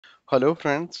Hello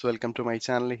friends, welcome to my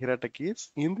channel here at Techies.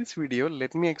 In this video,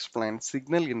 let me explain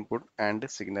signal input and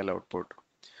signal output.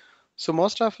 So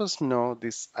most of us know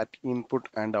this at input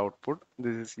and output.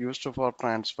 This is used for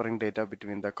transferring data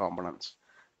between the components.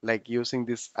 Like using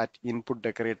this at input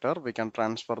decorator, we can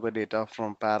transfer the data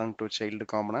from parent to child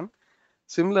component.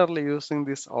 Similarly, using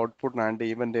this output and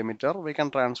event emitter, we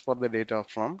can transfer the data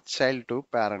from child to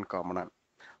parent component.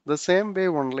 The same way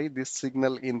only this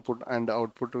signal input and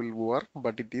output will work,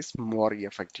 but it is more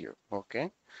effective. Okay.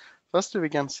 First we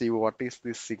can see what is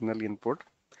this signal input.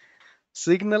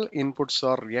 Signal inputs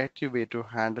are reactive way to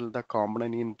handle the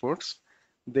component inputs.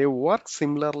 They work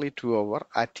similarly to our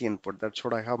at input. That's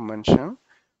what I have mentioned.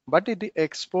 But it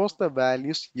exposes the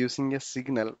values using a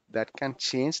signal that can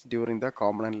change during the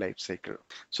component life cycle.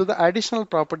 So the additional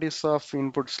properties of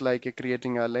inputs like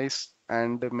creating a list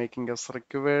and making us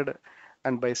required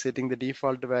and by setting the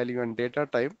default value and data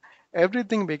type,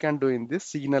 everything we can do in this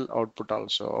signal output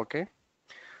also. Okay.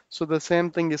 So the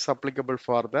same thing is applicable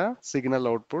for the signal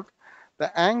output.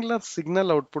 The Angular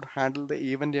signal output handle the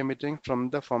event emitting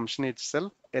from the function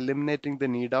itself, eliminating the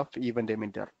need of event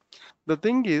emitter. The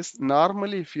thing is,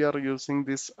 normally if you are using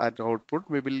this at output,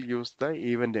 we will use the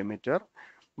event emitter.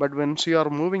 But once you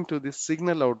are moving to this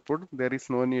signal output, there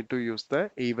is no need to use the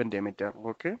event emitter.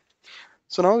 Okay.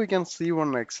 So now we can see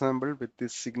one example with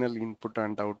this signal input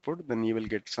and output, then you will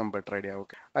get some better idea.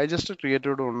 Okay. I just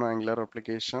created one Angular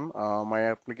application.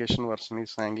 My application version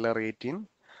is Angular 18.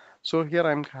 So here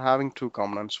I'm having two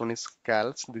components. One is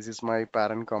calcs, this is my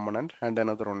parent component, and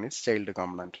another one is child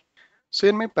component. So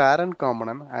in my parent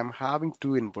component, I'm having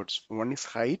two inputs. One is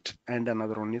height and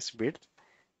another one is width.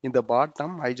 In the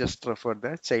bottom, I just refer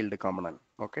the child component.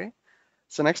 Okay.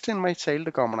 So next in my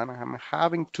child component, I'm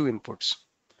having two inputs.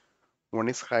 One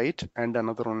is height and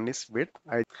another one is width.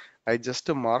 I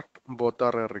just marked both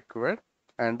are required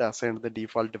and assigned the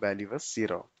default value as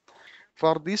 0.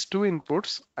 For these two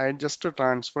inputs, I just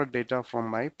transfer data from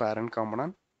my parent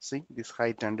component. See this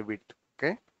height and width.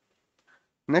 Okay.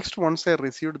 Next, once I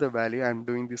received the value, I'm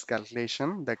doing this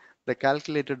calculation. The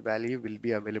calculated value will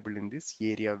be available in this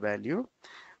area value.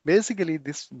 Basically,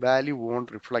 this value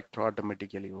won't reflect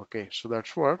automatically. Okay. So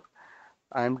that's what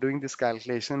I'm doing this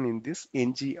calculation in this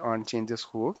ng on changes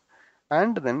hook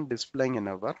and then displaying in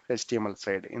our HTML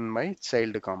side in my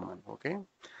child component. Okay.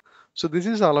 So this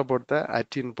is all about the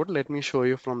at input. Let me show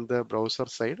you from the browser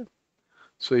side.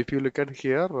 So if you look at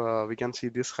here, we can see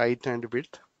this height and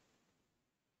width.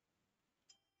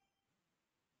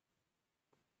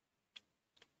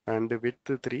 And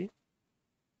width 3.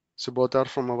 So both are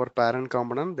from our parent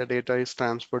component. The data is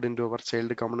transferred into our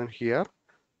child component here.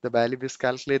 The value is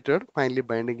calculated, finally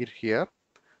binding it here.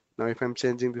 Now if I'm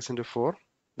changing this into 4,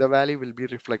 the value will be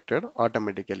reflected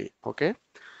automatically. Okay.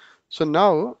 So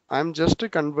now I'm just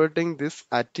converting this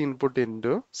at input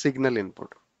into signal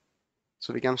input.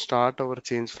 So we can start our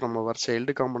change from our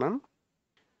child component.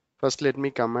 First, let me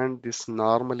command this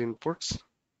normal inputs.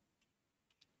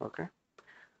 Okay.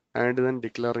 And then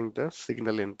declaring the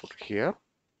signal input here.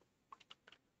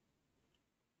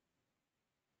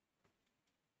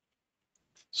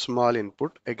 Small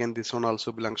input. Again, this one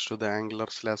also belongs to the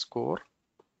Angular/core.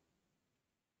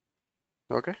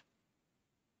 Okay.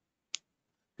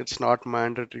 It's not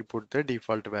mandatory put the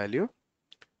default value.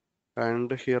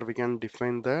 And here we can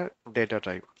define the data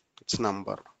type. It's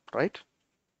number, right?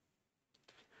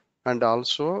 And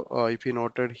also, if you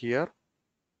noted here,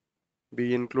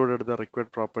 we included the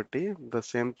required property. The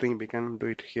same thing we can do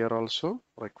it here also,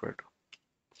 required,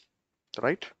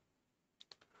 right?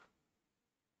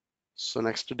 So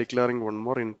next, declaring one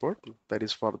more input, that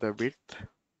is for the width.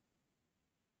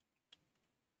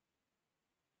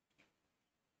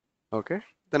 Okay.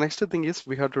 The next thing is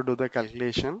we have to do the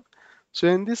calculation. So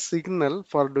in this signal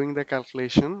for doing the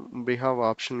calculation, we have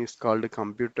option is called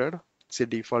computed. It's a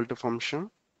default function.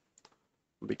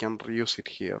 We can reuse it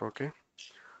here. Okay.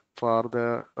 For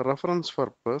the reference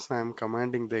purpose, I am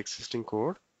commanding the existing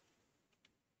code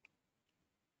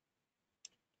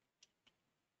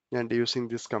and using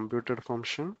this computed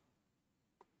function.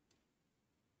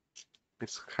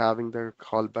 It's having the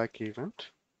callback event.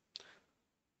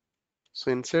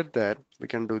 So inside that, we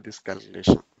can do this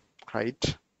calculation.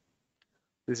 Height.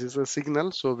 This is a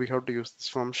signal, so we have to use this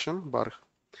function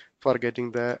for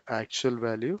getting the actual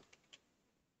value,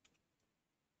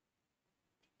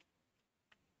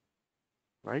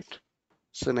 right?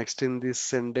 So next in this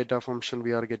send data function,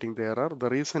 we are getting the error. The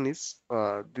reason is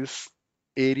this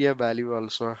area value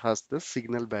also has the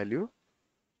signal value.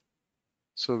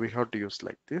 So we have to use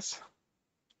like this.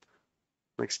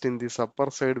 Next in this upper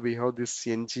side, we have this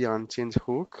ng on change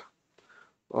hook.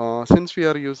 Since we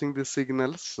are using these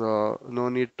signals, no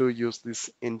need to use this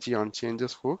ng on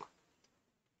changes hook.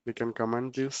 We can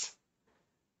comment this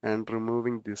and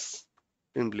removing this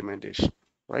implementation,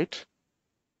 right?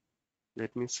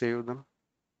 Let me save them.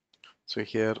 So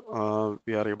here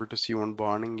we are able to see one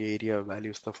warning area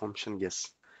values the function yes.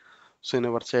 So in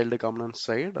our child component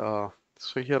side,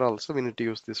 so here also we need to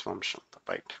use this function,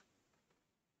 right?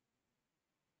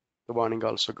 The warning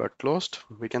also got closed.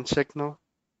 We can check now.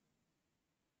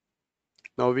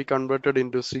 Now we converted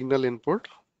into signal input.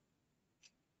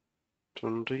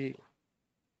 20.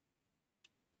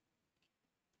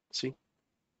 See,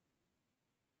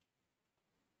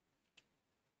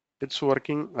 it's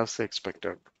working as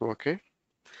expected. Okay.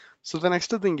 So the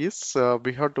next thing is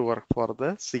we have to work for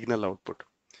the signal output.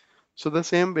 So the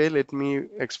same way, let me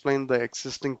explain the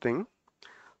existing thing.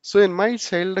 So in my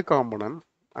child component,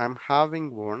 I'm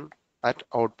having one at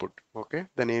output. Okay.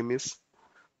 The name is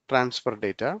transfer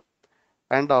data.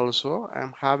 And also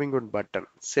I'm having one button,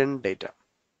 send data,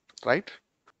 right?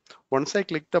 Once I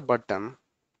click the button,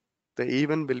 the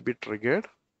event will be triggered.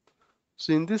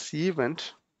 So in this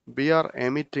event, we are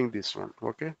emitting this one,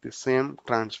 okay, the same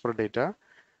transfer data.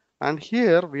 And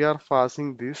here we are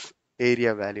passing this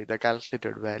area value, the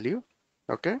calculated value,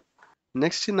 okay.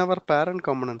 Next in our parent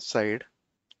component side,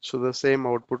 so the same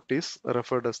output is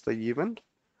referred as the event.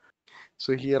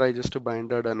 So here I just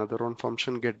binded another one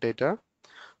function get data.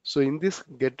 So in this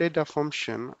get data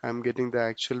function, I'm getting the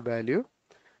actual value.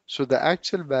 So the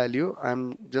actual value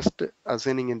I'm just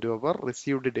assigning into our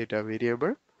received data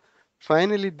variable.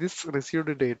 Finally, this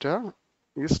received data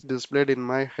is displayed in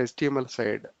my HTML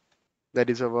side.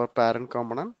 That is our parent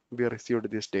component. We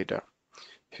received this data.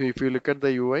 So if you look at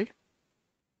the UI,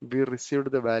 we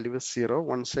received the value is 0.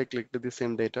 Once I clicked the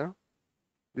send data,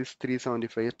 this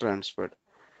 375 is transferred.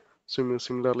 So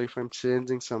similarly, if I'm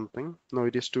changing something, now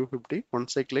it is 250.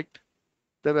 Once I clicked,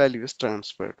 the value is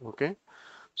transferred. Okay.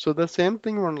 So the same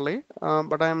thing only,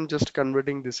 but I'm just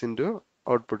converting this into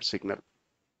output signal.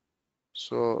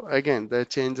 So again, the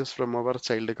changes from our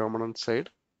child component side.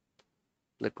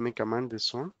 Let me comment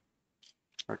this one.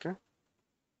 Okay.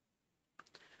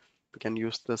 We can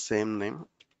use the same name,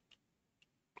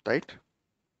 right?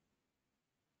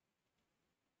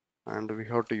 And we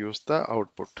have to use the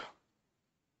output.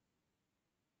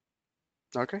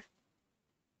 Okay.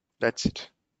 That's it.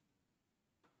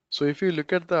 So if you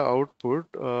look at the output,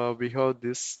 we have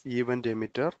this event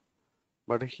emitter,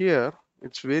 but here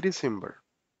it's very simple.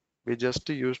 We just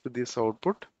used this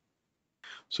output.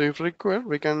 So if required,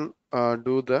 we can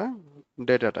do the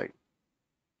data type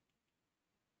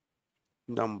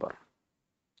number.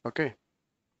 Okay.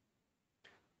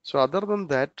 So other than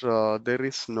that, there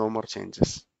is no more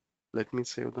changes. Let me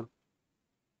save them.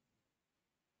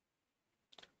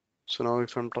 So now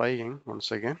if I'm trying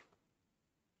once again,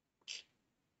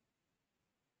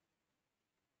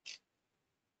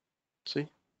 see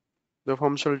the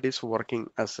functionality is working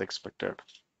as expected.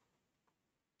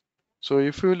 So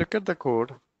if you look at the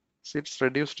code, see it's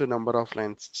reduced the number of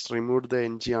lines. It's removed the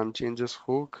ng on changes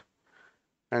hook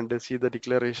and see the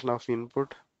declaration of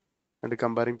input and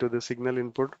comparing to the signal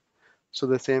input. So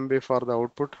the same way for the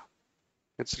output,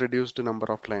 it's reduced the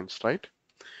number of lines, right?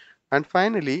 And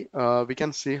finally, we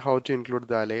can see how to include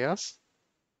the alias.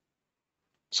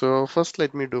 So first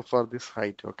let me do for this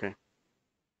height, okay.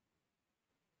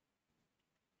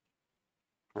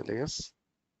 Alias,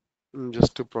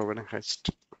 just to provide a hash,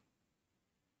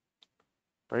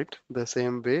 right? The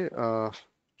same way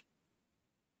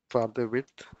for the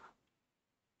width,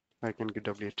 I can get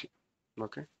WT,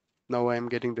 okay. Now I am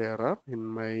getting the error in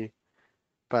my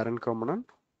parent component.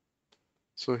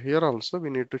 So here also we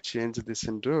need to change this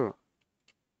into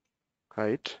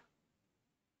height,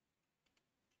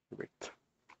 width,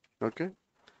 okay.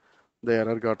 The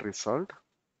error got resolved.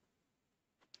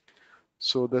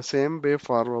 So the same way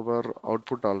for our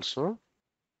output also,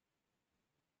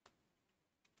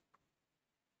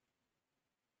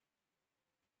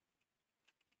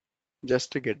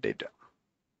 just to get data.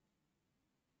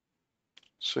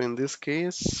 So in this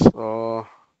case,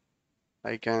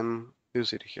 I can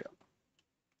use it here.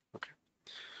 Okay.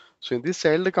 So in this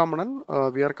child component,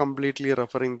 we are completely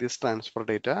referring this transfer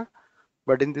data,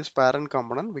 but in this parent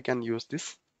component, we can use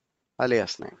this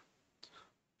alias name.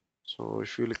 So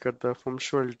if you look at the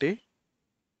functionality,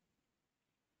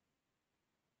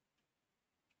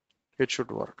 it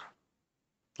should work.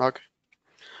 Okay.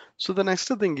 So the next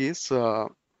thing is,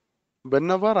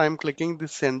 whenever I'm clicking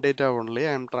this send data only,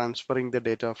 I'm transferring the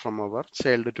data from our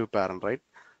child to parent, right?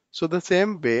 So the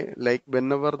same way, like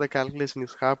whenever the calculation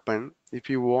is happen, if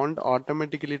you want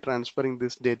automatically transferring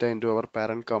this data into our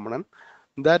parent component,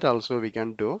 that also we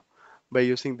can do. by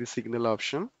using the signal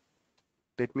option.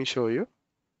 Let me show you.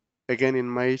 Again, in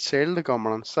my child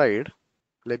component side,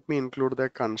 let me include the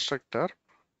constructor.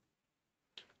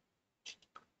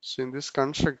 So in this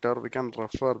constructor, we can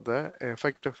refer the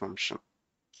effective function.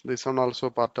 This one also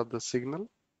part of the signal.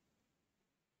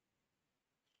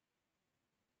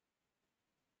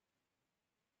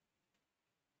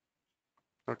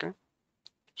 Okay.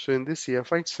 So in this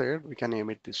effect side, we can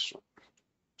emit this one.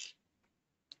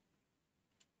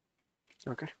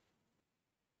 Okay.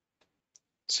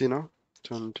 See now,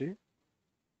 20.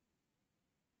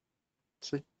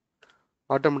 See,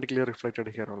 automatically reflected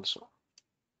here also.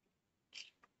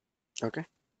 Okay.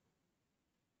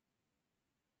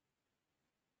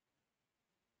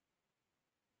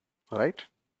 Right.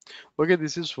 Okay,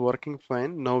 this is working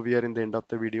fine. Now we are in the end of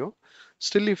the video.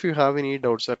 Still, if you have any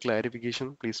doubts or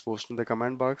clarification, please post in the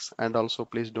comment box, and also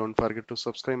please don't forget to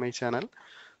subscribe my channel.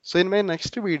 So in my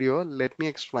next video, let me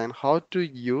explain how to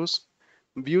use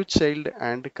view child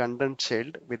and content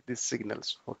child with these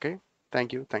signals. Okay.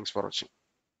 Thank you. Thanks for watching.